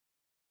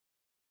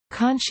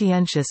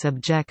Conscientious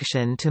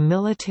objection to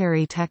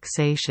military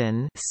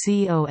taxation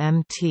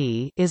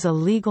is a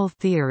legal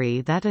theory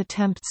that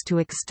attempts to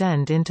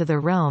extend into the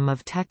realm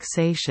of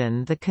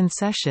taxation the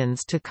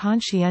concessions to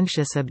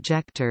conscientious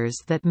objectors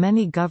that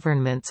many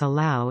governments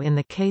allow in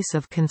the case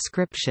of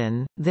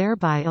conscription,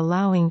 thereby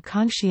allowing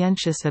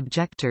conscientious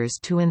objectors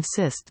to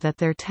insist that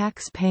their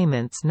tax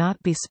payments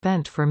not be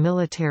spent for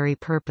military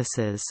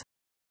purposes.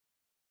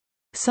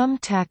 Some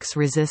tax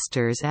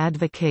resistors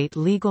advocate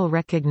legal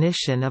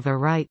recognition of a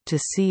right to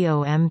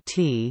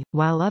COMT,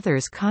 while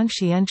others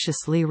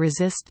conscientiously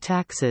resist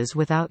taxes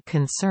without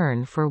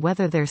concern for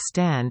whether their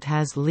stand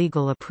has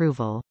legal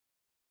approval.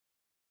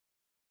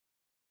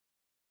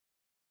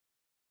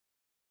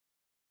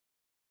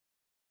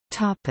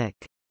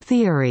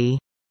 Theory.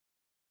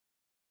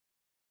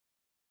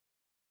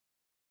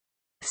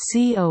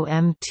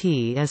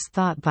 COMT is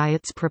thought by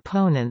its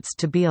proponents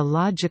to be a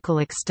logical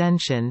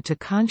extension to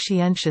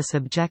conscientious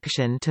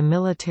objection to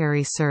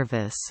military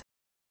service.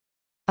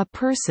 A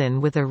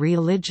person with a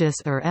religious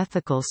or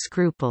ethical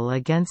scruple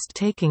against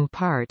taking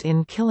part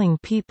in killing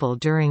people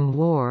during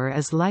war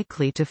is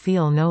likely to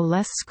feel no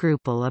less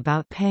scruple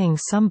about paying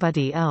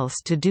somebody else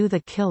to do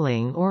the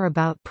killing or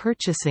about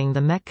purchasing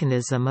the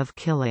mechanism of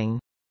killing.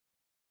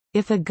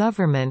 If a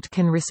government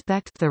can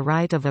respect the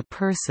right of a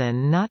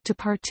person not to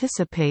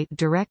participate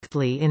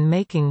directly in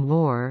making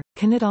war,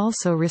 can it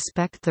also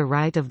respect the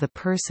right of the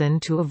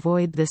person to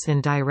avoid this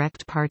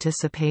indirect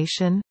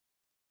participation?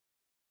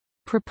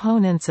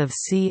 Proponents of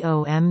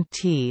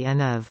COMT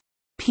and of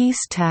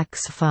peace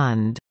tax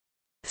fund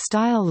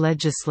style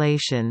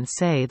legislation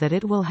say that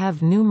it will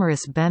have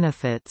numerous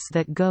benefits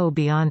that go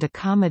beyond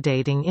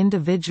accommodating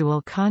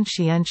individual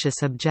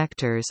conscientious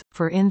objectors.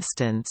 For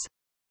instance,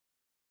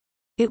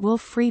 it will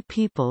free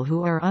people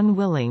who are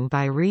unwilling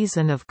by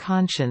reason of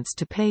conscience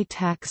to pay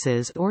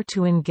taxes or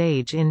to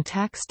engage in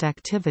taxed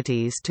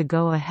activities to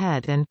go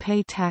ahead and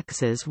pay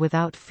taxes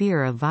without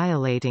fear of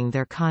violating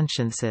their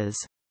consciences.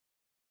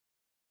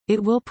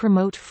 It will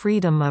promote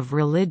freedom of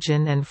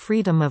religion and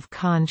freedom of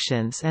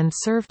conscience and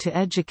serve to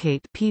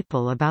educate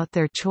people about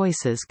their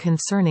choices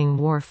concerning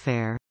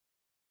warfare.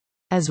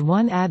 As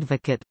one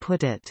advocate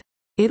put it,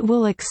 "It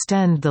will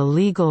extend the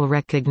legal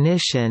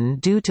recognition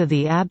due to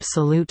the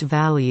absolute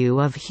value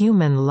of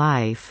human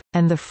life,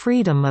 and the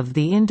freedom of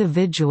the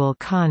individual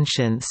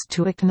conscience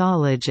to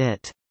acknowledge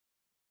it."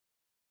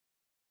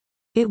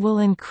 It will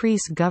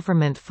increase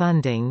government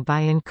funding by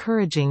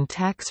encouraging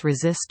tax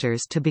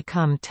resistors to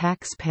become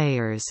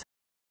taxpayers.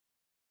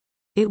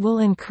 It will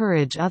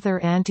encourage other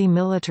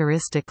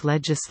anti-militaristic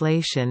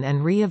legislation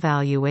and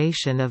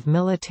re-evaluation of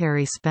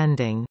military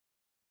spending.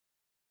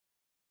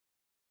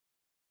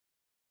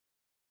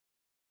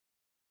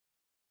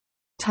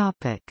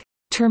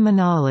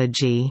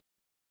 Terminology.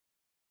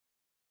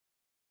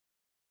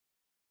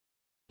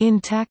 In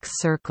tax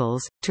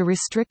circles, to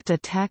restrict a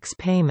tax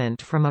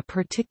payment from a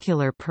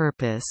particular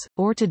purpose,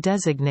 or to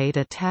designate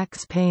a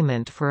tax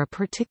payment for a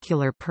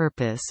particular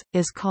purpose,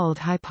 is called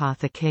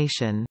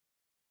hypothecation.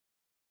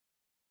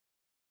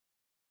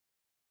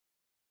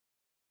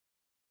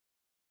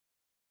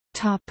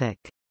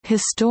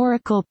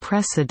 Historical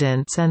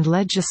precedents and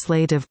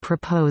legislative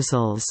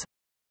proposals.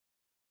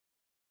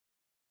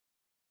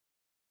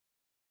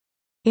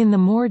 In the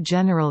more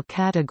general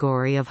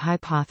category of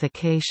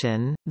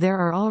hypothecation, there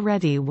are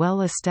already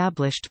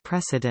well-established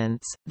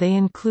precedents. They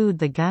include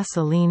the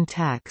gasoline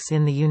tax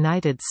in the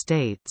United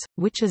States,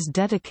 which is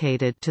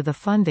dedicated to the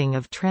funding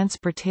of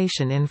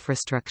transportation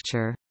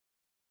infrastructure.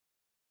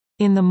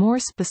 In the more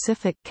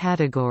specific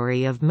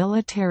category of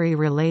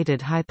military-related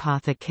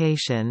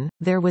hypothecation,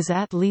 there was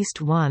at least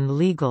one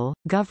legal,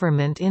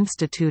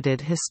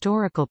 government-instituted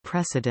historical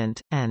precedent,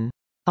 an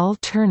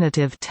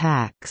alternative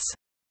tax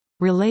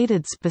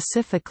related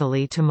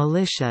specifically to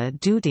militia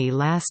duty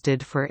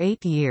lasted for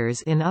 8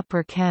 years in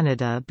Upper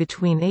Canada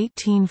between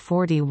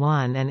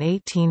 1841 and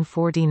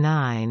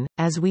 1849,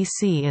 as we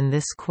see in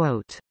this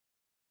quote.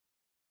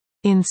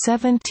 In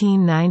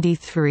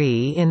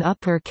 1793 in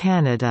Upper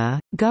Canada,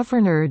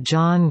 Governor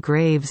John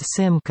Graves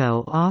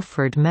Simcoe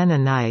offered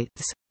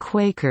Mennonites,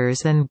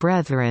 Quakers and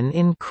Brethren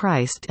in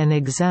Christ an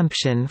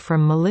exemption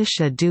from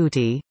militia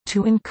duty,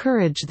 to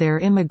encourage their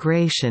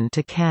immigration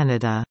to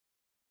Canada.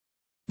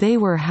 They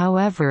were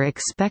however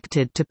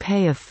expected to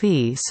pay a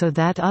fee so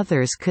that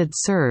others could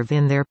serve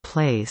in their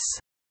place.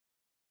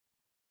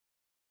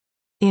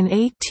 In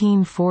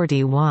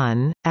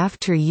 1841,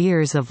 after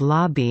years of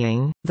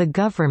lobbying, the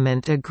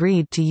government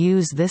agreed to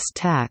use this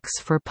tax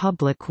for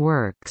public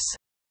works.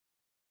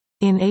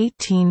 In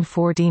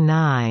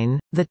 1849,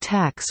 the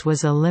tax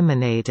was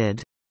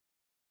eliminated.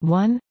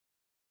 1.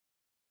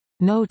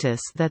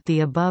 Notice that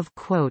the above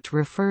quote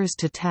refers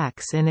to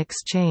tax in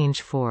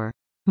exchange for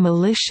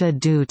militia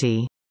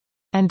duty,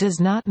 and does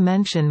not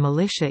mention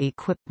militia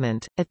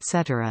equipment,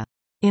 etc.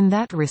 In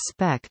that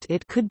respect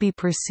it could be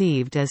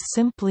perceived as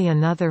simply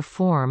another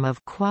form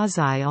of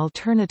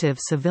quasi-alternative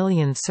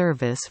civilian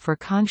service for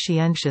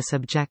conscientious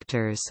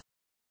objectors.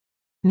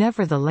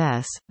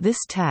 Nevertheless, this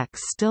tax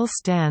still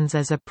stands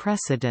as a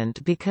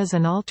precedent because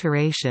an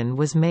alteration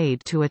was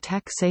made to a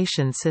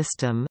taxation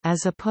system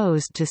as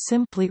opposed to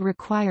simply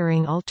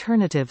requiring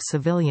alternative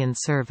civilian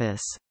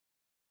service.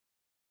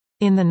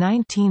 In the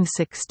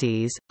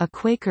 1960s, a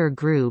Quaker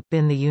group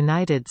in the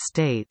United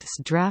States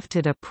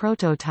drafted a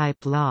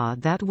prototype law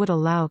that would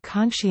allow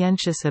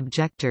conscientious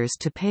objectors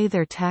to pay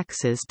their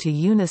taxes to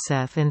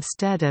UNICEF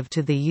instead of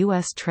to the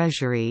U.S.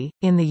 Treasury.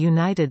 In the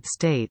United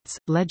States,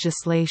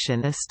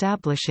 legislation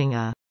establishing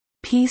a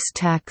peace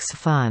tax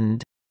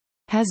fund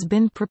has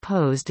been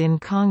proposed in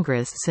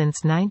Congress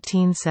since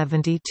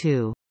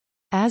 1972.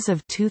 As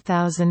of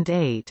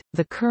 2008,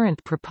 the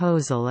current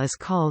proposal is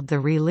called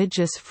the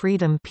Religious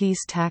Freedom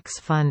Peace Tax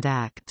Fund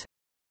Act.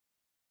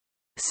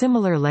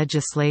 Similar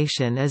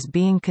legislation is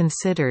being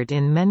considered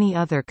in many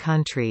other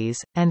countries,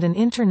 and an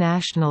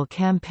international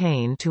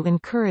campaign to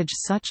encourage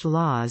such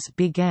laws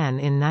began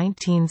in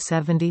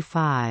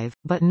 1975,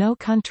 but no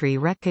country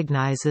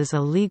recognizes a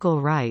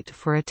legal right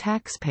for a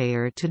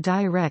taxpayer to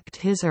direct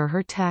his or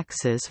her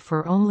taxes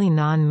for only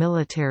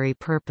non-military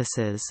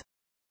purposes.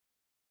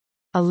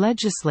 A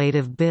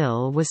legislative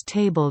bill was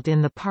tabled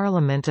in the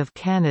Parliament of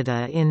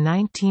Canada in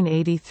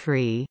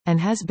 1983,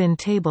 and has been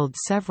tabled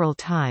several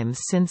times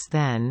since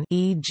then,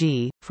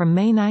 e.g., from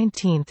May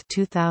 19,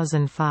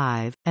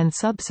 2005, and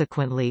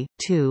subsequently,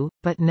 too,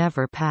 but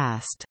never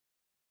passed.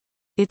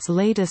 Its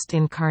latest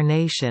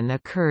incarnation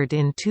occurred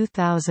in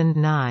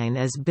 2009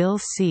 as Bill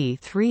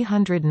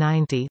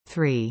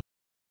C-390-3.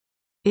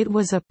 It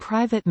was a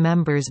private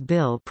member's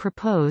bill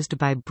proposed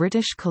by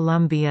British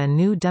Columbia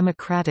New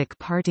Democratic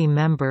Party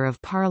Member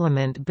of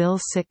Parliament Bill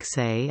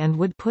 6A and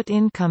would put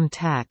income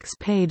tax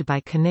paid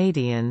by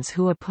Canadians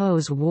who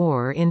oppose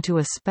war into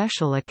a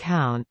special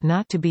account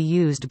not to be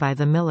used by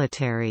the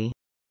military.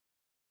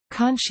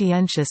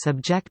 Conscientious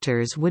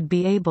objectors would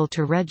be able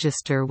to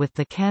register with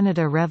the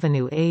Canada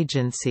Revenue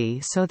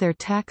Agency so their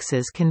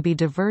taxes can be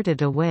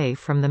diverted away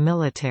from the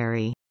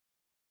military.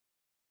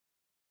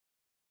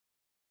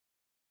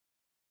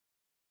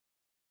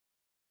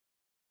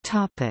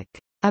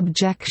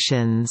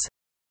 Objections.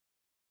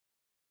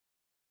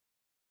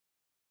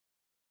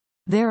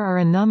 There are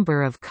a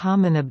number of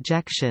common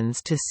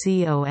objections to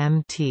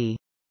COMT.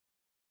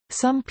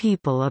 Some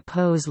people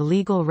oppose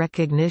legal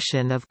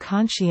recognition of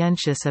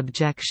conscientious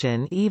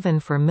objection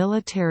even for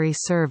military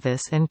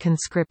service and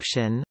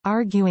conscription,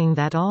 arguing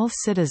that all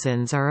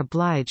citizens are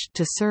obliged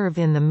to serve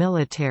in the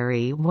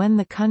military when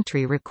the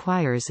country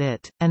requires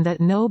it, and that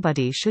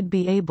nobody should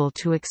be able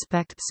to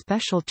expect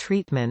special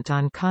treatment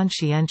on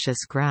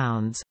conscientious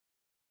grounds.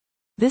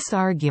 This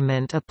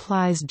argument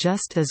applies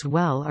just as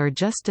well or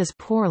just as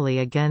poorly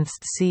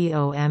against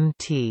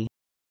COMT.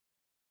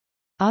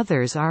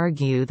 Others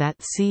argue that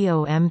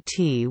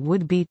COMT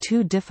would be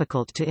too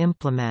difficult to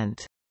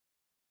implement.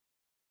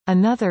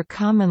 Another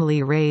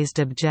commonly raised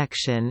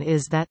objection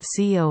is that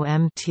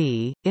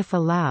COMT, if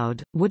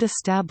allowed, would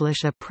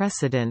establish a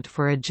precedent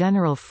for a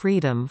general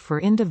freedom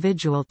for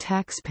individual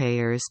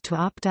taxpayers to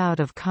opt out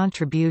of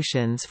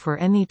contributions for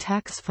any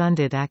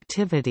tax-funded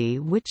activity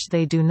which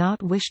they do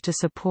not wish to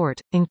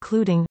support,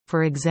 including,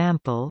 for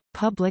example,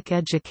 public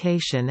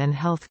education and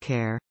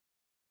healthcare.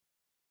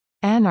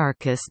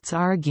 Anarchists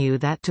argue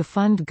that to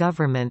fund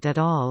government at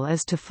all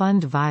is to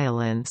fund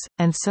violence,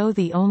 and so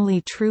the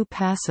only true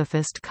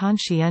pacifist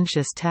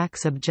conscientious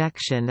tax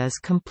objection is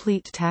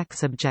complete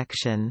tax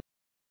objection.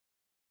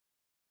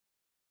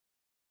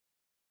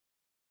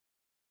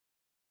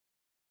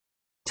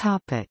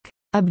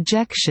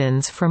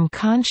 Objections from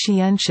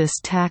conscientious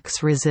tax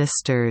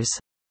resistors.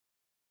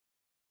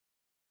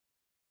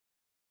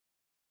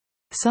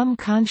 Some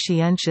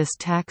conscientious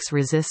tax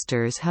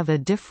resistors have a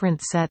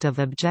different set of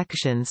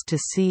objections to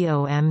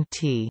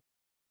COMT.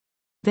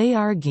 They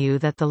argue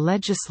that the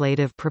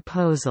legislative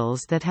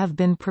proposals that have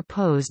been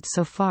proposed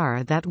so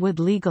far that would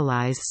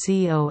legalize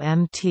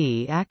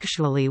COMT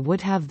actually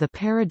would have the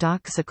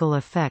paradoxical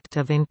effect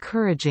of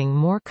encouraging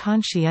more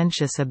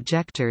conscientious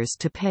objectors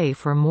to pay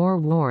for more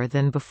war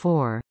than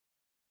before.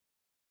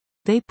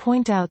 They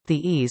point out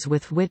the ease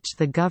with which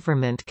the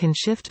government can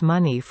shift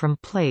money from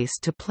place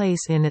to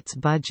place in its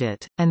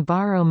budget, and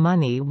borrow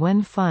money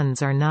when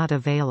funds are not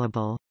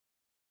available.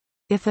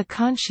 If a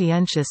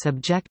conscientious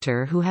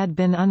objector who had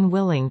been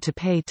unwilling to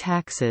pay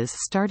taxes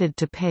started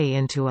to pay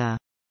into a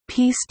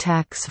peace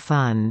tax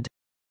fund,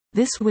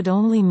 this would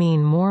only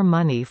mean more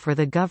money for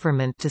the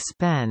government to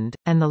spend,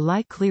 and the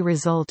likely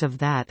result of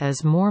that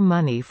is more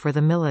money for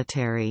the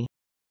military.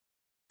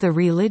 The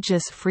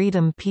Religious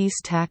Freedom Peace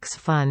Tax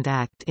Fund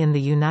Act in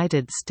the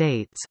United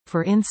States,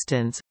 for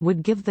instance,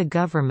 would give the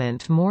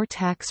government more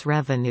tax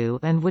revenue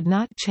and would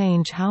not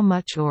change how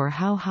much or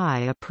how high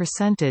a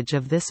percentage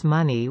of this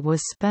money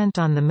was spent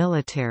on the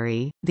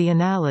military. The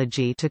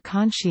analogy to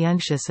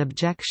conscientious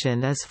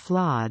objection is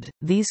flawed,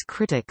 these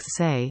critics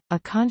say. A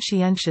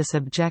conscientious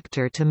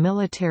objector to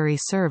military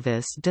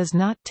service does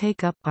not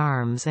take up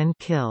arms and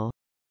kill.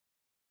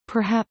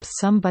 Perhaps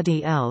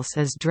somebody else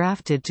is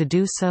drafted to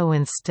do so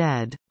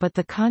instead, but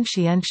the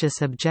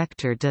conscientious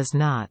objector does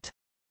not.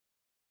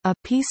 A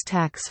peace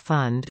tax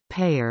fund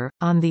payer,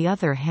 on the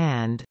other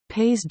hand,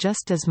 pays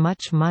just as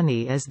much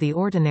money as the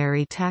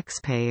ordinary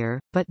taxpayer,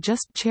 but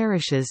just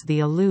cherishes the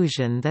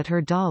illusion that her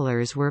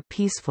dollars were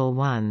peaceful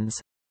ones.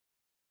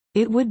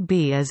 It would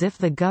be as if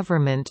the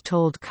government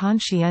told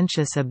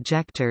conscientious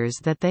objectors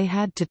that they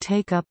had to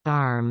take up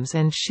arms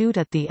and shoot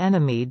at the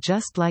enemy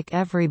just like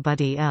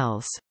everybody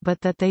else,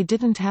 but that they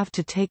didn't have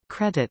to take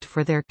credit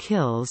for their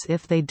kills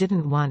if they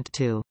didn't want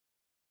to.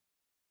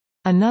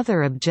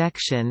 Another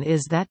objection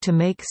is that to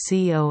make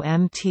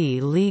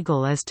COMT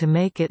legal is to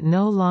make it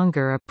no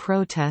longer a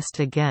protest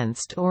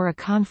against or a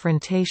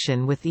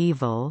confrontation with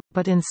evil,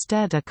 but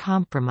instead a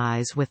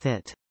compromise with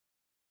it.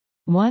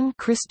 One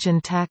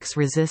Christian tax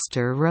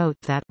resister wrote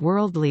that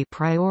worldly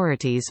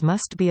priorities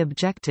must be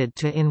objected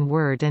to in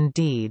word and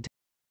deed.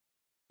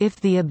 If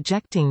the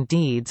objecting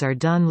deeds are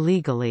done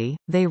legally,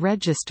 they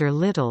register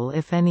little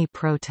if any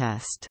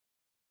protest.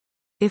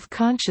 If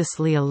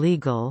consciously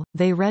illegal,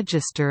 they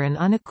register an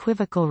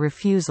unequivocal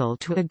refusal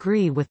to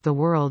agree with the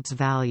world's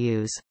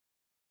values.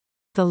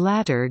 The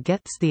latter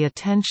gets the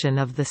attention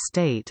of the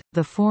state,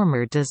 the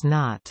former does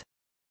not.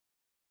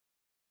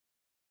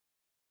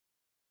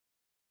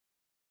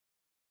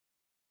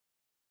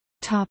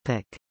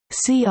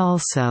 See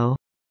also: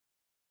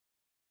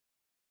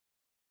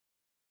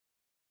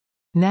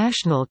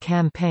 National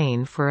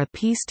Campaign for a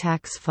Peace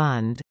Tax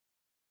Fund,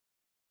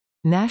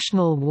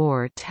 National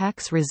War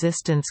Tax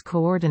Resistance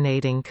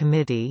Coordinating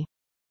Committee,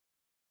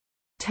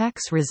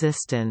 Tax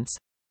resistance,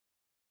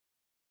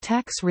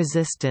 Tax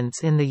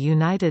resistance in the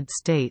United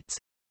States,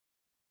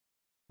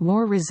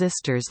 War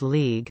Resisters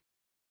League,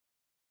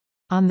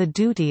 On the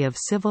Duty of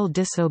Civil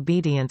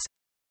Disobedience,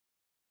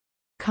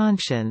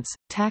 Conscience,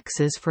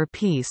 Taxes for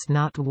Peace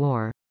not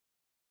War.